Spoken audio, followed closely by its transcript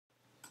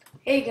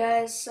Hey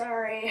guys,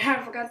 sorry,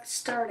 I forgot to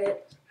start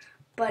it,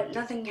 but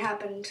nothing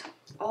happened.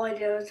 All I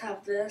did was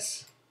have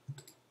this,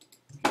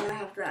 and I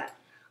have that.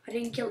 I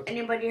didn't kill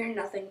anybody or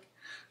nothing.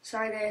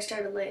 Sorry that I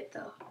started late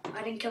though.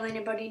 I didn't kill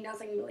anybody,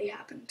 nothing really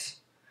happened.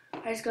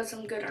 I just got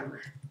some good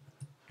armor.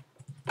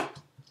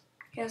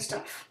 And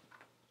stuff.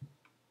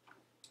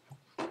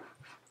 I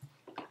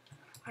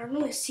don't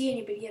really see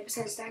anybody yet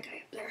besides that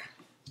guy up there.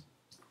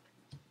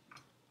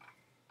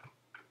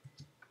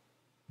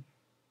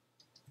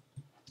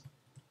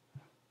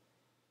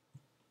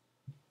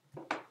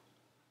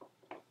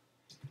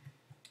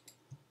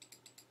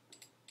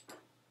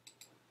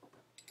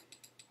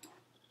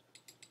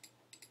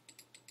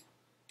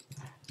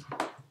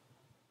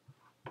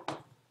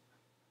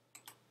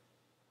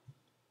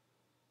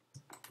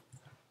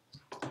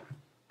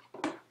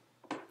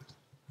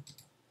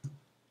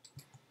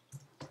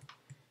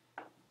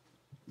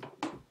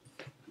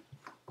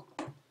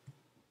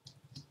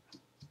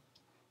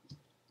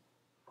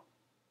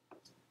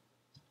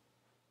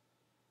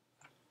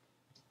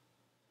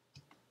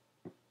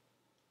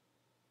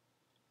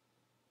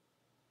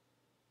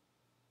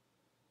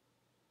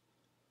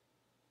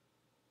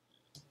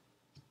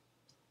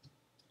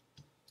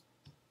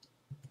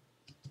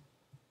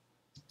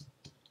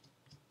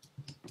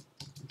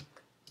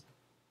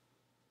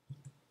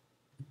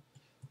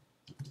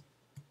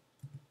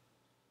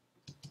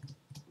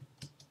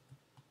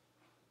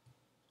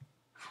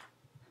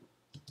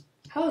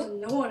 How is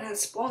no one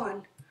has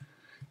spawned?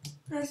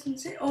 That's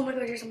insane. Oh my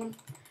god, here's someone.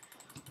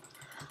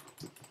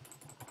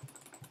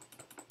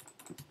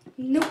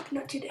 Nope,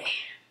 not today.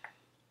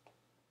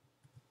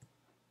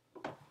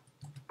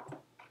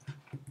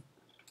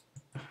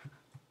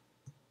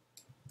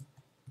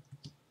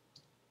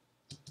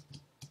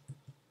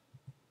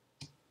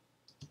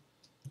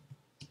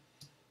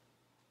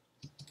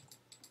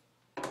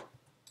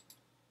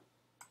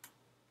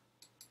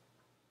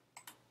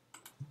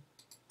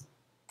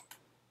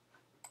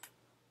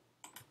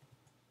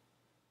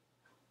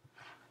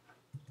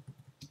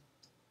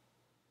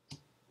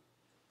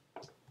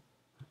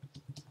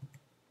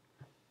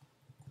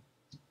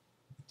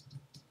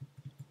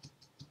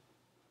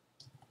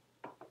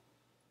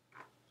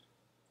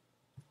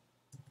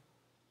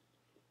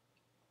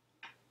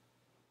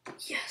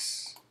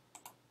 Yes.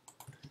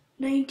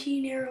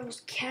 19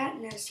 arrows,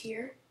 Katniss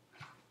here.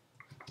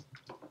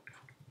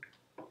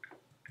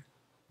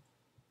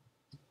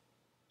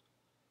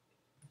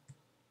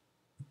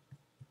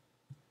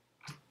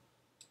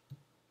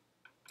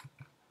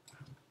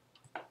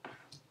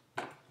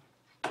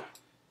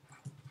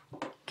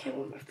 Okay,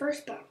 well, my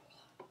first battle.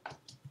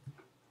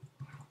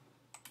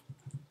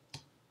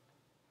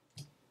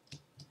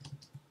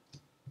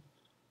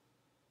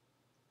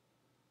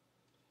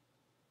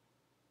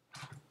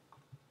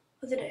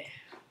 Of the day.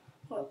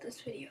 Well,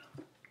 this video.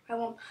 I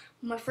want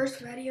my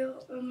first video,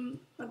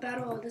 a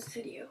battle of this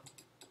video.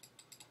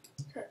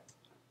 So,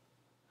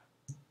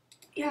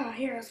 yeah,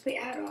 here, let's play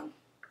add-on.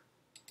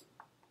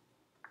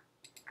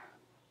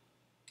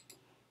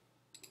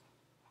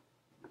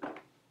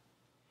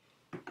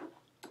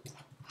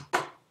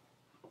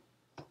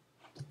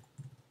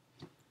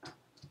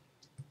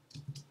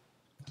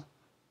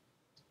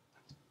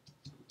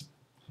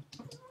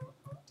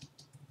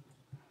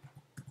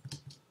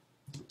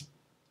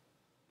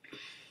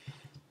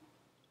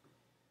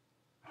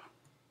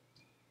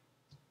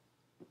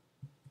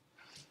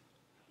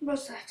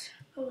 What's that?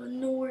 Oh,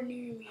 nowhere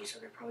near me, so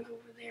they're probably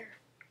over there.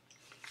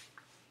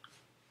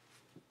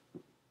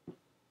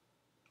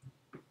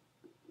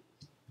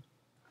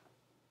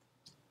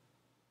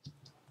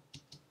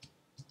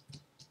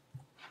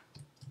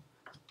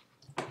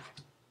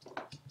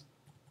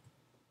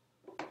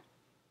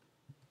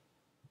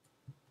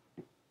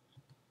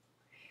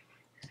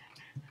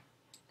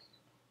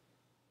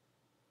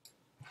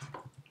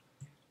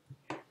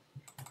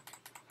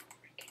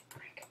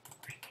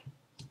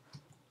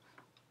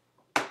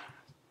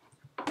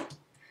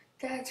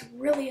 That's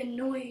really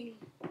annoying.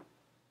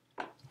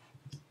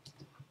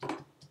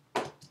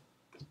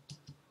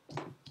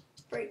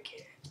 Break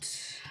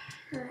it.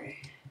 Alright.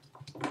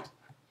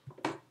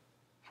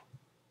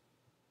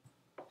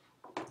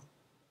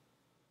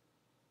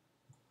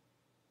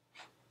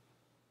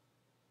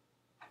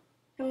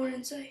 No one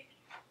in sight.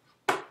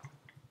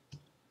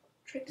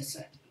 Check this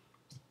out.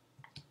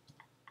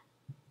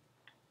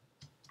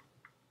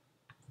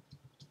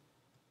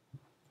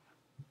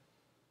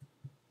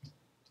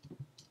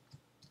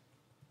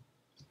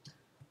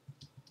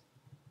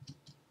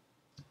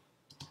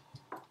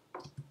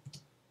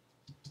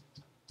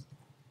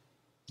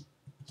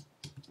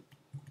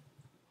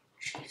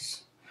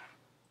 Jeez.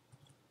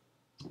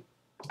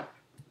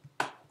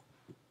 Are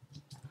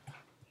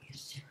you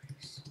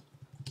serious?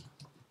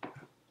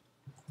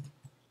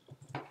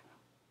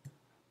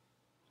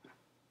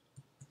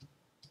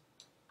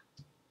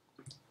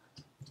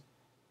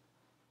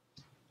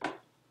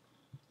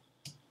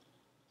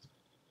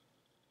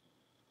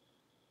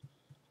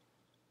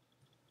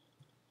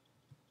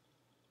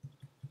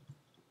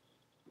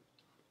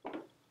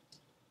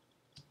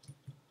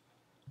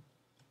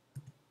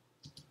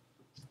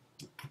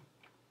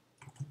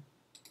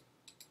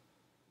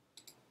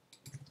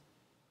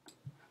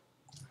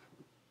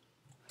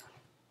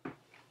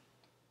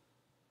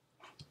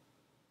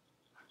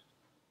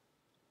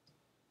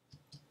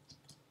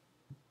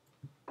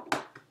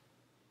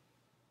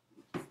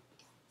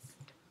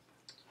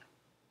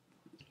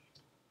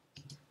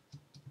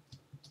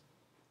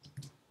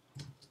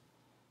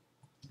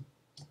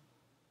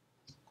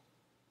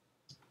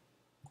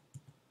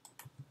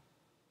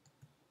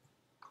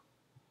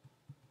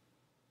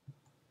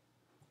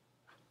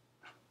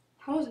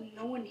 How is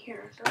no one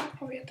here? They're all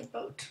probably at the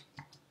boat.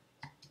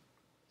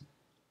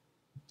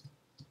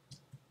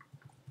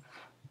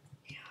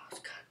 Yeah,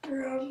 let's cut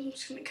through. I'm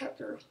just gonna cut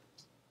through.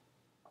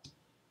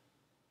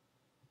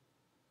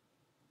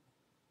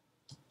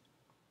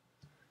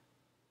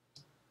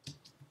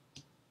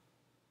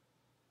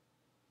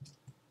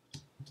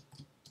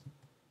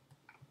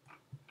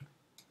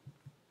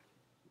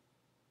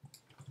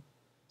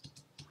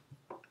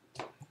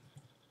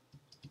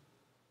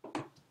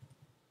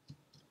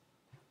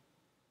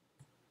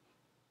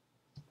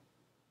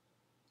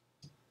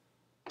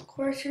 Of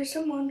course, here's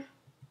someone.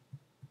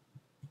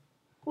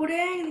 Oh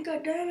dang, they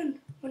got diamond.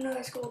 Oh no,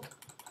 that's gold.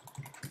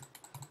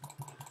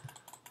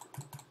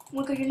 Oh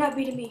my god, you're not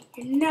beating me.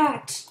 You're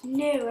not.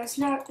 No, that's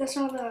not allowed. That's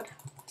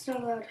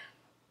not allowed.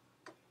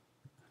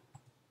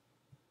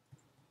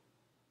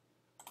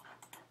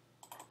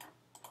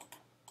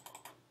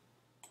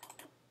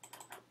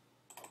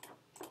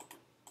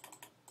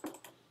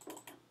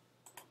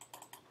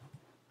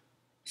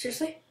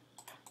 Seriously?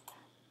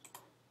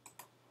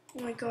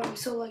 Oh my god, I'm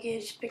so lucky I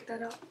just picked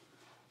that up.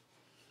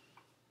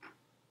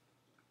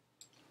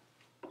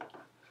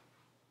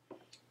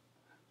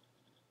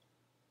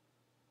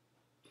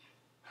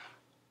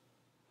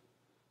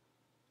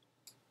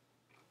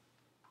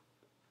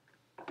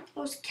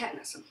 Oh, it's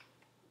Katniss.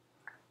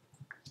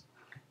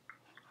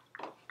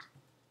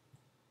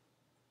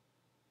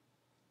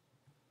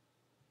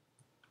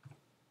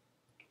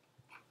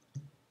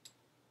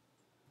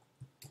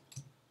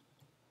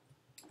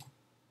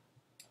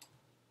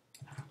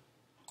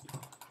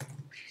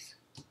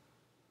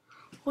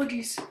 Oh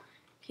jeez.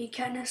 Okay,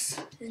 Katniss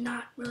is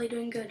not really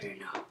doing good right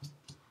now.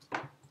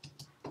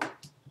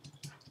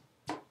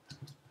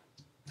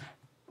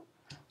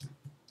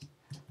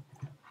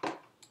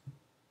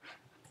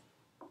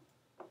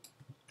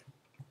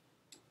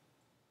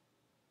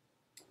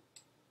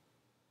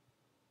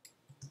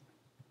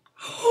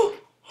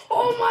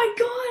 Oh my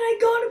god, I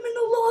got him in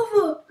the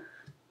lava!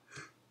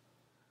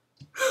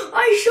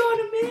 I shot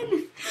him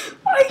in!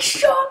 I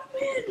shot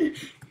him in!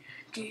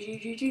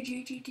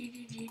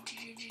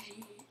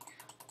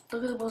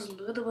 Look at the bosom,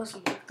 look at the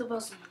bosom, look at the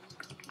bosom.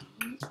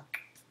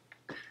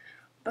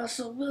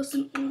 Russell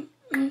Wilson.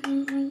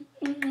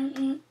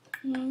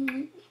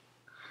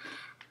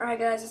 Alright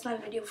guys, that's my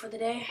video for the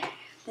day.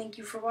 Thank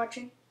you for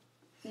watching.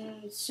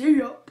 And see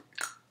ya!